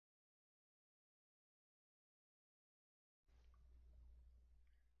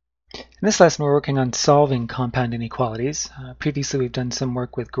In this lesson, we're working on solving compound inequalities. Previously, we've done some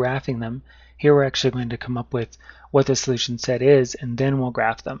work with graphing them. Here, we're actually going to come up with what the solution set is, and then we'll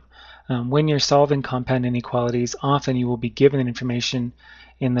graph them. When you're solving compound inequalities, often you will be given information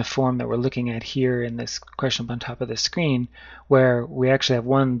in the form that we're looking at here in this question up on top of the screen, where we actually have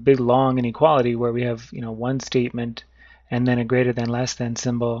one big long inequality where we have one statement and then a greater than less than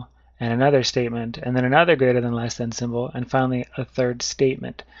symbol, and another statement, and then another greater than less than symbol, and finally a third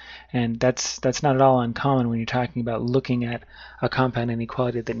statement. And that's not at all uncommon when you're talking about looking at a compound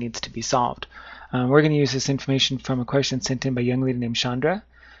inequality that needs to be solved. We're going to use this information from a question sent in by a young lady named Chandra,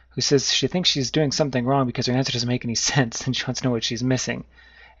 who says she thinks she's doing something wrong because her answer doesn't make any sense, and she wants to know what she's missing.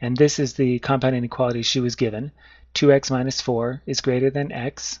 And this is the compound inequality she was given. 2x minus 4 is greater than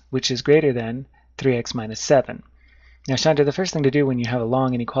x, which is greater than 3x minus 7. Now, Chandra, the first thing to do when you have a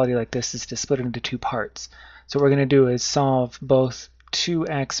long inequality like this is to split it into two parts. So what we're going to do is solve both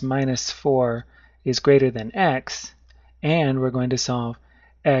 2x minus 4 is greater than x, and we're going to solve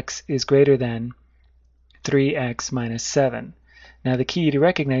x is greater than 3x minus 7. Now, the key to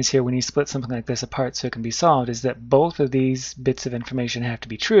recognize here when you split something like this apart so it can be solved is that both of these bits of information have to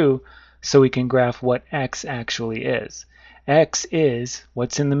be true so we can graph what x actually is. X is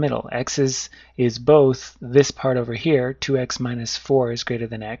what's in the middle. X is both this part over here, 2x minus 4 is greater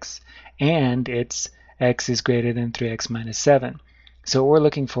than x, and it's x is greater than 3x minus 7. So what we're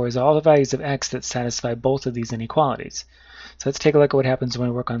looking for is all the values of x that satisfy both of these inequalities. So let's take a look at what happens when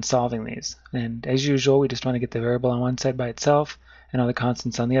we work on solving these. And as usual, we just want to get the variable on one side by itself and all the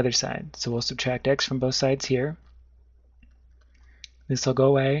constants on the other side. So we'll subtract x from both sides here. This will go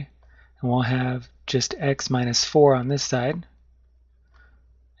away, and we'll have just x minus 4 on this side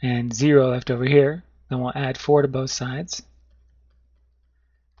and 0 left over here. Then we'll add 4 to both sides,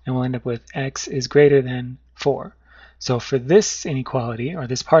 and we'll end up with x is greater than 4. So for this inequality, or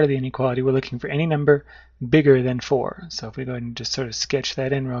this part of the inequality, we're looking for any number bigger than 4. So if we go ahead and just sort of sketch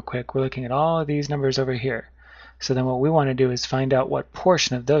that in real quick, we're looking at all of these numbers over here. So then what we want to do is find out what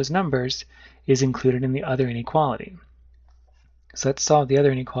portion of those numbers is included in the other inequality. So let's solve the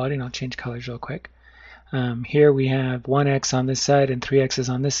other inequality, and I'll change colors real quick. Here we have 1x on this side and 3x's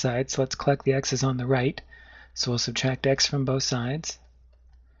on this side, so let's collect the x's on the right. So we'll subtract x from both sides.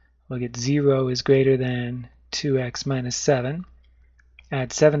 We'll get 0 is greater than 2x minus 7.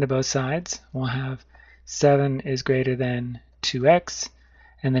 Add 7 to both sides. We'll have 7 is greater than 2x,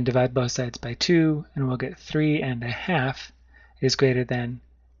 and then divide both sides by 2, and we'll get 3.5 is greater than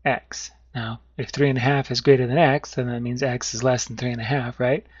x. Now, if 3.5 is greater than x, then that means x is less than 3.5,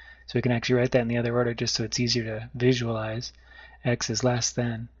 right? So we can actually write that in the other order just so it's easier to visualize. X is less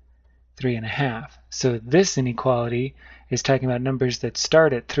than 3.5. So this inequality is talking about numbers that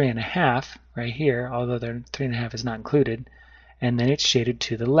start at 3.5 right here, although 3.5 is not included, and then it's shaded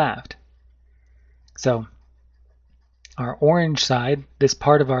to the left. So our orange side, this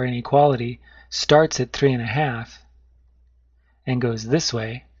part of our inequality, starts at 3.5 and goes this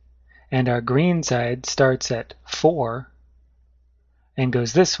way, and our green side starts at 4 and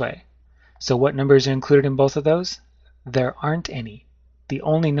goes this way. So what numbers are included in both of those? There aren't any. The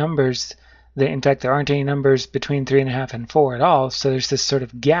only numbers in fact, there aren't any numbers between 3.5 and 4 at all, so there's this sort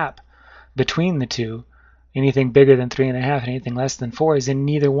of gap between the two. Anything bigger than 3.5 and anything less than 4 is in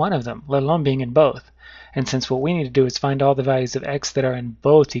neither one of them, let alone being in both. And since what we need to do is find all the values of x that are in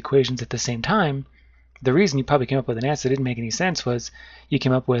both equations at the same time, the reason you probably came up with an answer that didn't make any sense was you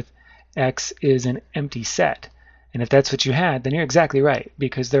came up with x is an empty set. And if that's what you had, then you're exactly right,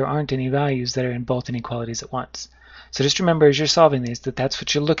 because there aren't any values that are in both inequalities at once. So just remember as you're solving these that that's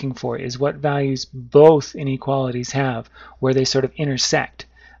what you're looking for, is what values both inequalities have, where they sort of intersect.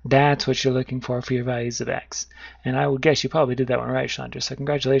 That's what you're looking for your values of x. And I would guess you probably did that one right, Chandra, so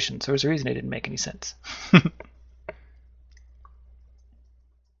congratulations. There was a reason it didn't make any sense.